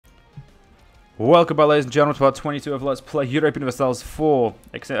Welcome back, ladies and gentlemen, to part 22 of Let's Play Europa Universalis IV.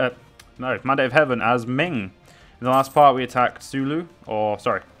 Mandate of Heaven as Ming. In the last part, we attacked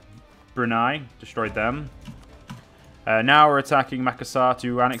Brunei, destroyed them. Now we're attacking Makassar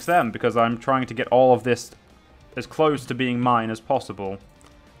to annex them, because I'm trying to get all of this as close to being mine as possible.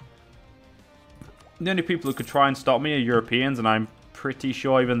 The only people who could try and stop me are Europeans, and I'm pretty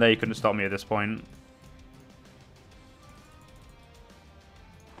sure even they couldn't stop me at this point.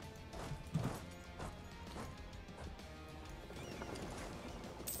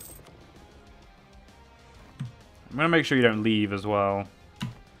 I'm going to make sure you don't leave as well.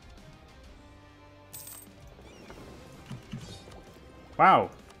 Wow.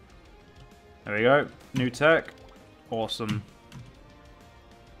 There we go. New tech. Awesome.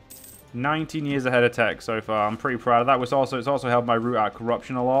 19 years ahead of tech so far. I'm pretty proud of that. It's also helped my root out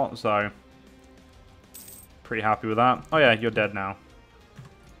corruption a lot, so pretty happy with that. Oh yeah, you're dead now.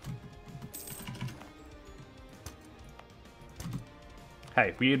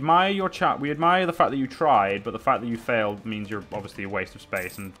 Hey, we admire your chat. We admire the fact that you tried, but the fact that you failed means you're obviously a waste of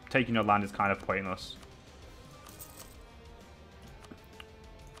space, and taking your land is kind of pointless.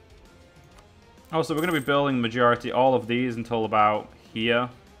 Also, we're going to be building the majority, all of these, until about here.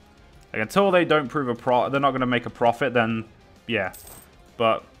 Like, until they don't prove they're not going to make a profit, then yeah.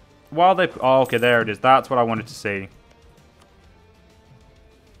 But while they, oh, okay, there it is. That's what I wanted to see.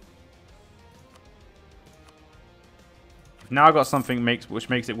 Now I've got something which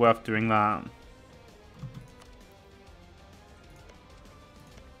makes it worth doing that.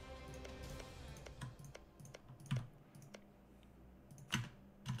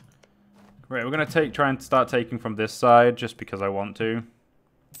 Right, we're gonna try and start taking from this side just because I want to.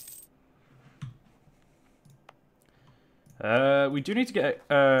 We do need to get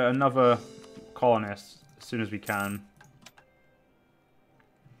another colonist as soon as we can.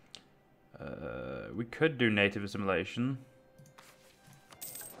 We could do native assimilation.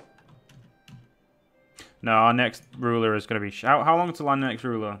 No, our next ruler is going to be... How long until our next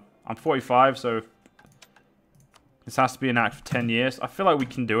ruler? I'm 45, so... This has to be an act for 10 years. I feel like we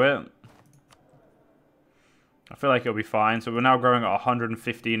can do it. I feel like it'll be fine. So we're now growing at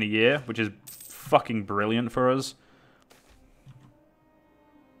 115 a year, which is fucking brilliant for us.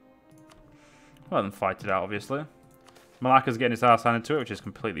 Well, then fight it out, obviously. Malacca's getting his ass handed to it, which is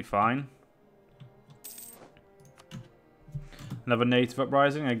completely fine. Another native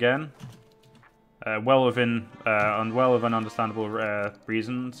uprising, again. Well within understandable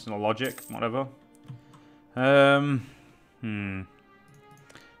reasons or logic, whatever. Yeah,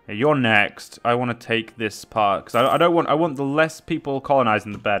 you're next. I want to take this part because I want the less people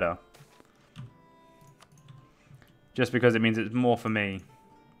colonizing, the better. Just because it means it's more for me.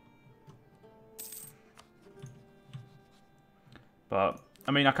 But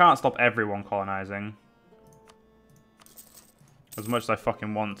I mean, I can't stop everyone colonizing as much as I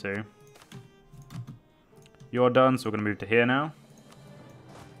fucking want to. You're done, so we're going to move to here now.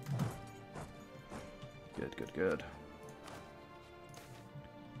 Good, good, good.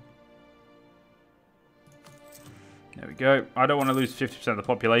 There we go. I don't want to lose 50% of the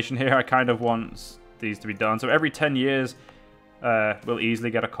population here. I kind of want these to be done. So every 10 years, we'll easily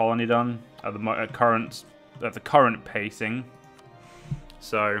get a colony done at the current pacing.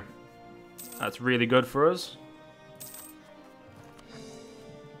 So that's really good for us.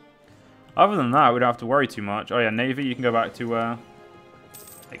 Other than that, we don't have to worry too much. Oh yeah, Navy, you can go back to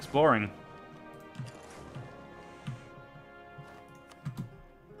exploring.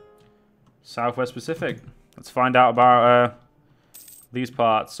 Southwest Pacific. Let's find out about these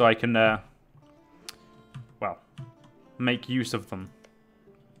parts so I can, well, make use of them.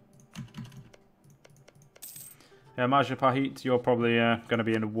 Yeah, Majapahit, you're probably going to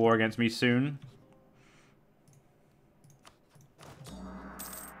be in a war against me soon.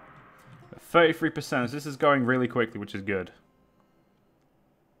 33%. So this is going really quickly, which is good.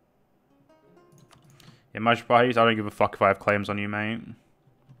 Yeah, Majapahit, I don't give a fuck if I have claims on you, mate.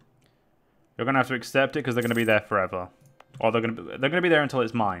 You're gonna have to accept it because they're gonna be there forever, or they're gonna be there until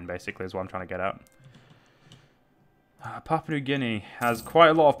it's mine. Basically, is what I'm trying to get at. Papua New Guinea has quite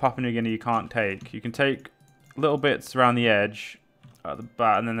a lot of Papua New Guinea you can't take. You can take little bits around the edge at the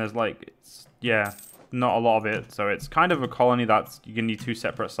back, and then there's like, yeah, not a lot of it. So it's kind of a colony that's you can need two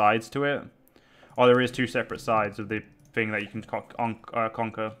separate sides to it. Or there is two separate sides of the thing that you can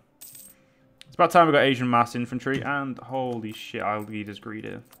conquer. It's about time we got Asian mass infantry, and holy shit, our leader's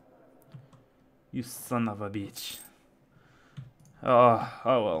greedy. You son of a bitch. Oh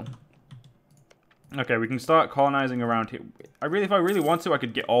well. Okay, we can start colonizing around here. If I really want to, I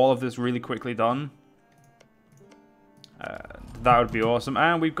could get all of this really quickly done. That would be awesome.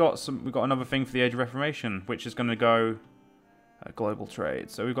 And we've got another thing for the Age of Reformation, which is going to go global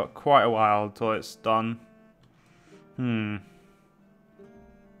trade. So we've got quite a while until it's done. I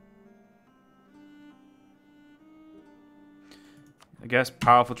guess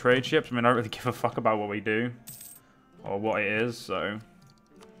powerful trade ships. I mean, I don't really give a fuck about what we do or what it is, so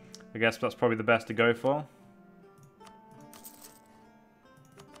I guess that's probably the best to go for.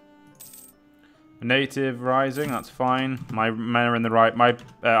 Native rising, that's fine. My men are in the right. My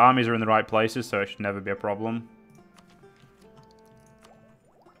armies are in the right places, so it should never be a problem.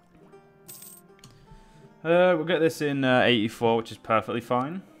 We'll get this in 84, which is perfectly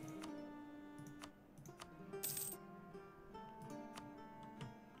fine.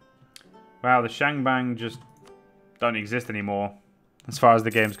 Wow, the Shangbang just don't exist anymore, as far as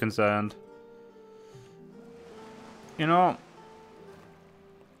the game's concerned. You know what?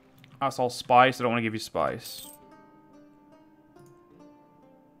 That's all spice. I don't want to give you spice.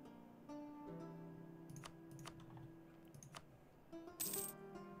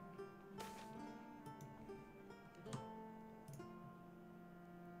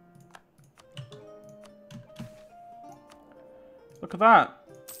 Look at that.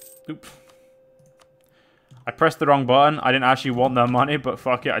 Oop. I pressed the wrong button. I didn't actually want their money, but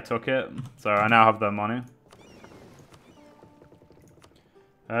fuck it, I took it. So I now have their money.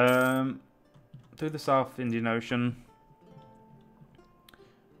 Through the South Indian Ocean.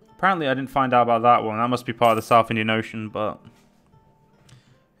 Apparently I didn't find out about that one. That must be part of the South Indian Ocean, but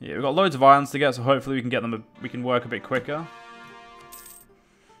yeah, we've got loads of islands to get, so hopefully we can get them. We can work a bit quicker.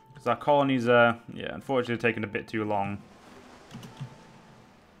 Because our colonies are, yeah, unfortunately taking a bit too long.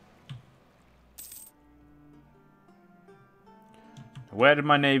 Where did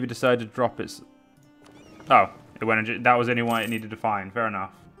my navy decide to drop its? Oh, it went. That was only what it needed to find. Fair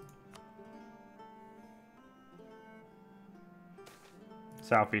enough.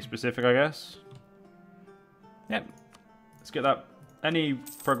 Southeast Pacific, I guess. Yep. Let's get that. Any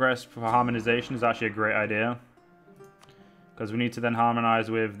progress for harmonization is actually a great idea. Because we need to then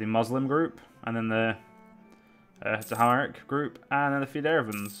harmonize with the Muslim group, and then the Taharic group, and then the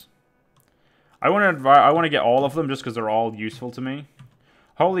Federevans. I want to get all of them just because they're all useful to me.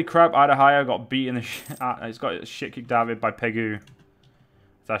 Holy crap, Adahaya got beat in the shit. He's got shit kicked out of it by Pegu.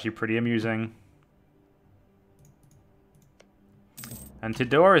 It's actually pretty amusing. And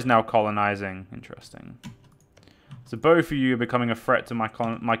Tidor is now colonizing. Interesting. So both of you are becoming a threat to my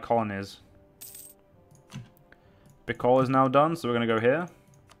colonies. Bicol is now done, so we're going to go here.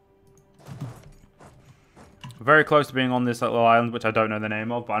 Very close to being on this little island, which I don't know the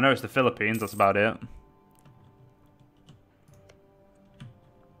name of, but I know it's the Philippines, that's about it.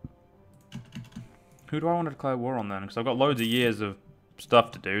 Who do I want to declare war on then? Because I've got loads of years of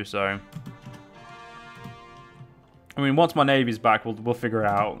stuff to do, so... I mean, once my navy's back, we'll figure it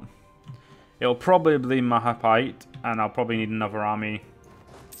out. It'll probably be Mahapite, and I'll probably need another army.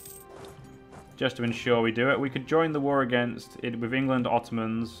 Just to ensure we do it. We could join the war with England,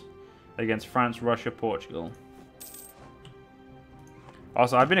 Ottomans, against France, Russia, Portugal.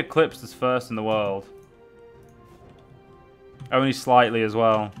 Also, I've been eclipsed as first in the world. Only slightly as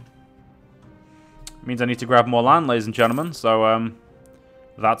well. Means I need to grab more land, ladies and gentlemen. So,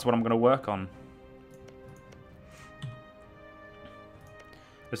 that's what I'm going to work on.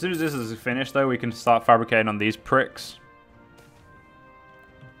 As soon as this is finished, though, we can start fabricating on these pricks.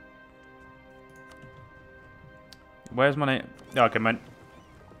 Where's my navy? Oh, okay,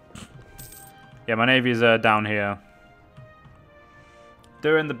 yeah, my navy's down here.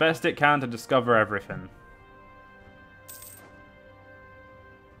 Doing the best it can to discover everything.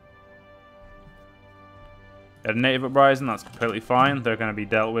 A native uprising, that's completely fine. They're going to be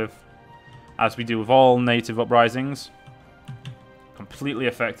dealt with as we do with all native uprisings. Completely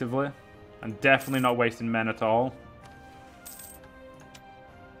effectively. And definitely not wasting men at all.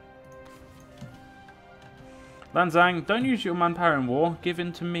 Lanzang, don't use your manpower in war. Give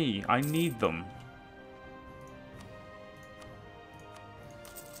in to me. I need them.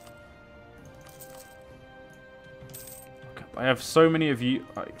 Okay, I have so many of you.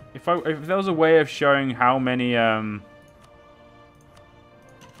 If there was a way of showing how many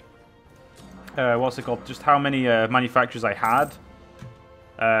what's it called? Just how many manufacturers I had.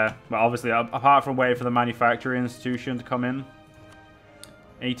 Well, obviously, apart from waiting for the manufacturing institution to come in.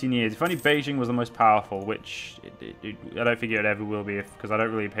 18 years. If only Beijing was the most powerful, which I don't think it ever will be, because I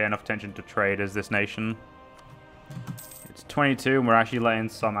don't really pay enough attention to trade as this nation. It's 22, and we're actually letting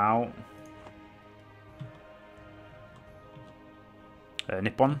some out.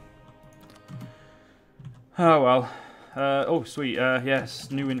 Nippon. Oh, well. Oh, sweet.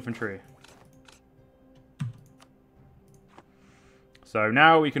 Yes, new infantry. So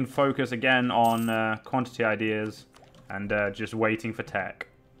now we can focus again on quantity ideas and just waiting for tech.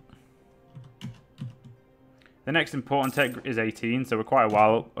 The next important tech is 18, so we're quite a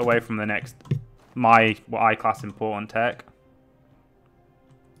while away from the next, what I class important tech.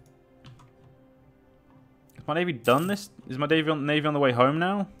 Has my navy done this? Is my navy on the way home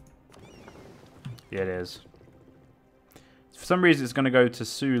now? Yeah, it is. For some reason, it's going to go to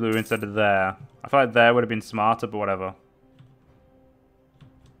Sulu instead of there. I feel like there would have been smarter, but whatever.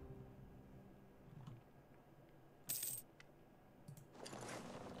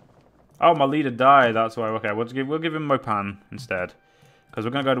 Oh, my leader died. That's why. Okay, we'll give him Mopan instead, because we're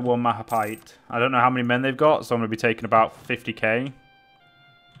going to go to war Mahapite. I don't know how many men they've got, so I'm going to be taking about 50k. I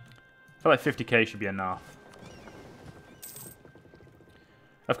feel like 50k should be enough.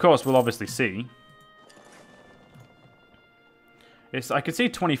 Of course, we'll obviously see. I can see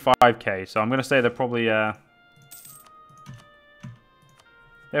 25k, so I'm going to say they're probably they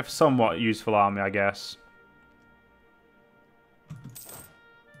have somewhat useful army, I guess.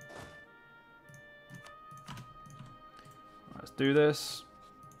 Let's do this.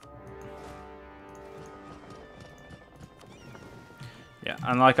 Yeah,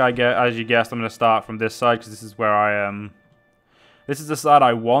 and as you guessed, I'm going to start from this side because this is where I am. This is the side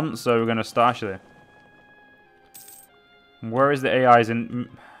I want, so we're going to start there. Where is the AI's in?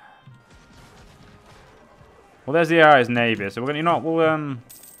 Well, there's the AI's navy. So we're gonna,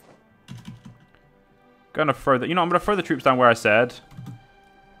 gonna throw the. I'm gonna throw the troops down where I said.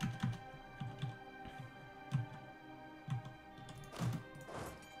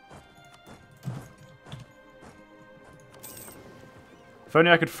 If only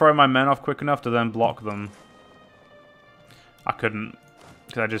I could throw my men off quick enough to then block them. I couldn't.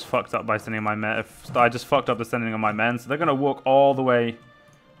 Because I just fucked up by sending my men. I just fucked up the sending of my men, so they're going to walk all the way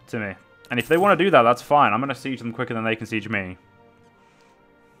to me. And if they want to do that, that's fine. I'm going to siege them quicker than they can siege me.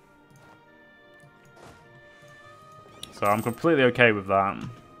 So I'm completely okay with that.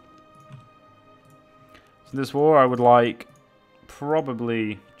 So this war, I would like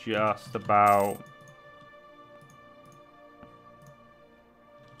probably just about...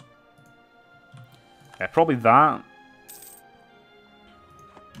 Yeah, probably that.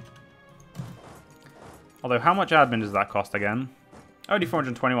 Although, how much admin does that cost again? Only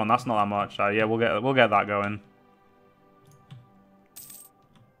 421. That's not that much. Yeah, we'll get that going.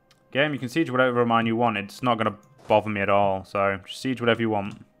 Game, you can siege whatever mine you want. It's not going to bother me at all. So just siege whatever you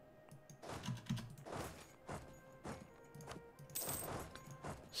want.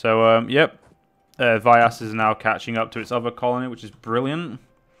 So yep, Vyas is now catching up to its other colony, which is brilliant.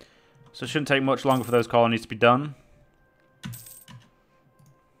 So it shouldn't take much longer for those colonies to be done.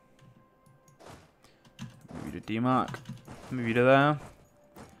 Demark, move you to there.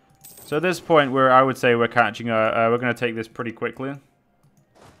 So at this point, I would say we're catching. We're going to take this pretty quickly.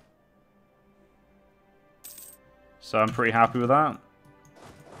 So I'm pretty happy with that.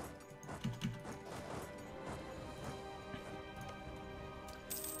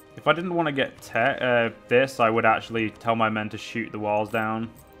 If I didn't want to get this, I would actually tell my men to shoot the walls down.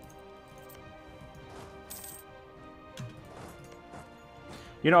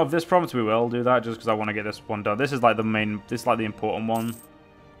 Of this province we will do that just because I want to get this one done. This is like the main, this is like the important one.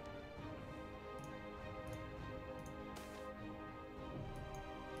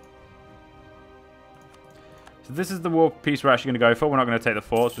 So this is the war piece we're actually going to go for. We're not going to take the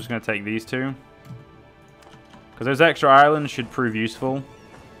forts, we're just going to take these two. Because those extra islands should prove useful.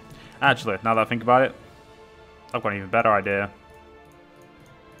 Actually, now that I think about it, I've got an even better idea.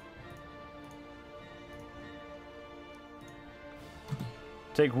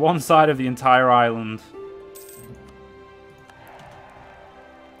 Take one side of the entire island.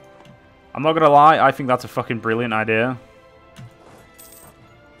 I'm not gonna lie, I think that's a fucking brilliant idea.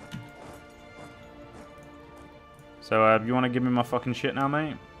 So, you wanna give me my fucking shit now,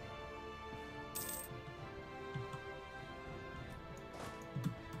 mate?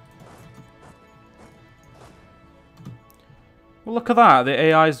 Well, look at that.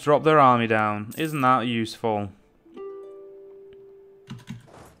 The AI's dropped their army down. Isn't that useful?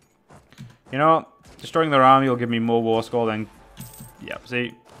 You know what? Destroying their army will give me more war score than... Yep,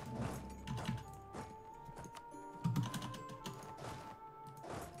 see?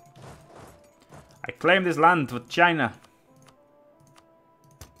 I claim this land for China.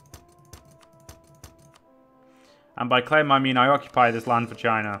 And by claim, I mean I occupy this land for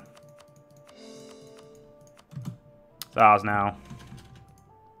China. It's ours now.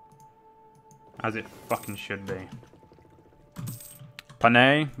 As it fucking should be.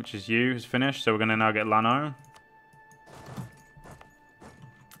 Panay, which is you, is finished, so we're going to now get Lano.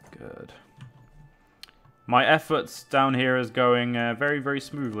 Good. My efforts down here is going very, very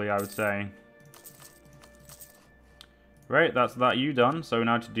smoothly, I would say. Right, that's that you done. So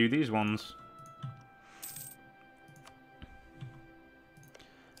now to do these ones.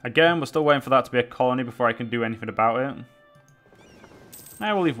 Again, we're still waiting for that to be a colony before I can do anything about it.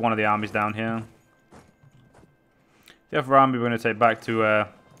 I will leave one of the armies down here. The other army we're going to take back to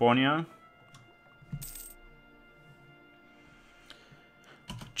Borneo.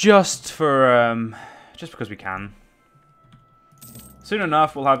 Just because we can. Soon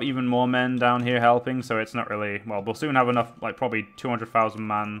enough, we'll have even more men down here helping, so it's not really... Well, we'll soon have enough, like, probably 200,000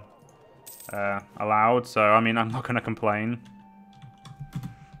 man allowed, so, I mean, I'm not going to complain.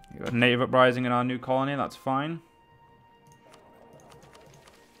 We've got native uprising in our new colony, that's fine.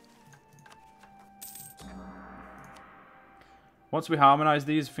 Once we harmonize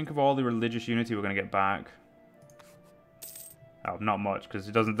these, think of all the religious unity we're going to get back. Oh, not much, because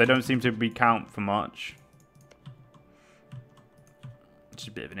they don't seem to be count for much. Which is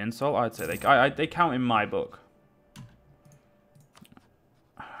a bit of an insult, I'd say. They count in my book.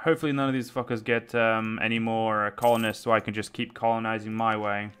 Hopefully none of these fuckers get any more colonists, so I can just keep colonizing my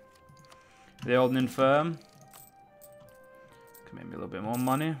way. The old and infirm. Can make me a little bit more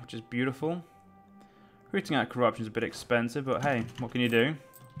money, which is beautiful. Rooting out corruption is a bit expensive, but hey, what can you do?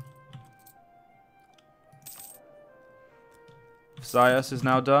 Sias is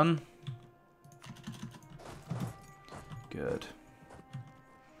now done. Good.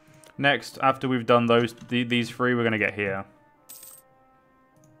 Next, after we've done these three, we're going to get here.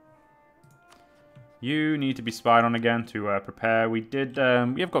 You need to be spied on again to prepare. We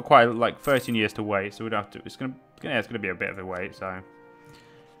have got quite like 13 years to wait, so we'd have to. It's gonna be a bit of a wait, so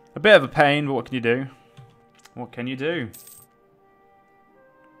a bit of a pain. But what can you do? What can you do?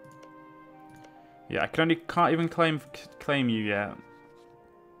 Yeah, I can't even claim you yet.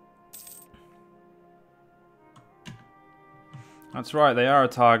 That's right, they are a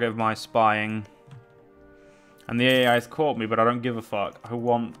target of my spying. And the AI's caught me, but I don't give a fuck.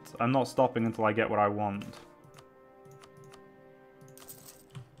 I'm not stopping until I get what I want.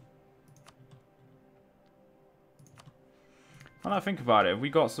 When I think about it, have we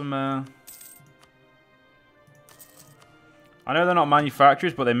got some I know they're not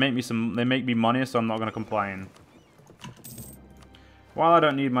manufacturers, but they make me money, so I'm not gonna complain. While I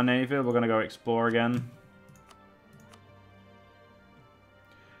don't need my navy, we're gonna go explore again.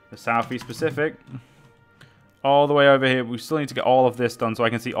 The Southeast Pacific. All the way over here. We still need to get all of this done so I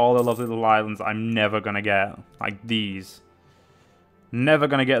can see all the lovely little islands I'm never gonna get. Like these. Never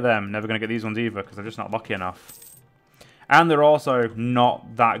gonna get them. Never gonna get these ones either, because I'm just not lucky enough. And they're also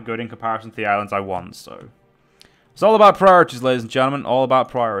not that good in comparison to the islands I want, so... It's all about priorities, ladies and gentlemen. All about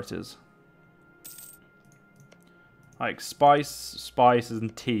priorities. Like spices,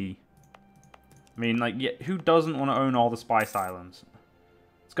 and tea. I mean, like, yeah, who doesn't want to own all the spice islands?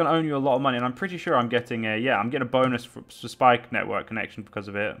 It's going to own you a lot of money, and I'm pretty sure I'm getting a... Yeah, I'm getting a bonus for Spike Network connection because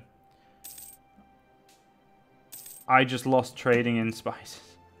of it. I just lost trading in spices.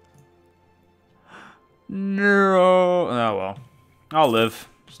 No. Oh, well. I'll live.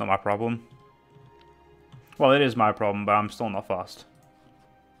 It's not my problem. Well, it is my problem, but I'm still not fast.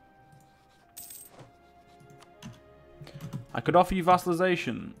 I could offer you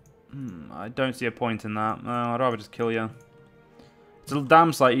vassalization. I don't see a point in that. No, I'd rather just kill you. It's a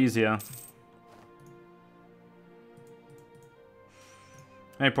damn sight easier.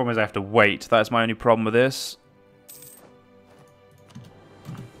 The only problem is I have to wait. That's my only problem with this.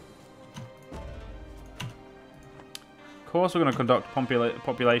 Of course we're going to conduct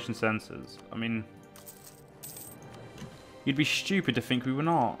population census. I mean... You'd be stupid to think we were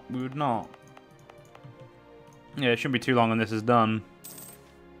not. We would not. Yeah, it shouldn't be too long when this is done.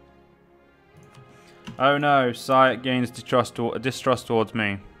 Oh no, Syat gains distrust towards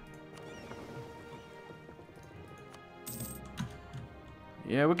me.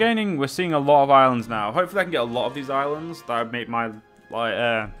 Yeah, we're seeing a lot of islands now. Hopefully I can get a lot of these islands. That would make my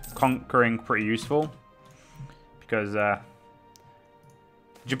conquering pretty useful. Because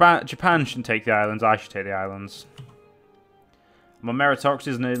Japan shouldn't take the islands, I should take the islands. My meritocracy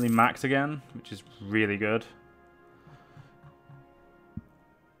is nearly max again, which is really good.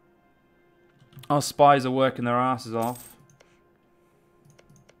 Our spies are working their asses off.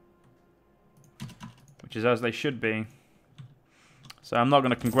 Which is as they should be. So I'm not going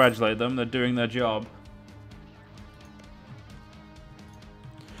to congratulate them, they're doing their job.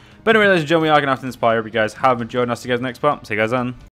 But anyway, ladies and gentlemen, we are going to have to inspire. Hope you guys have enjoyed, and I'll see you guys next part. See you guys then.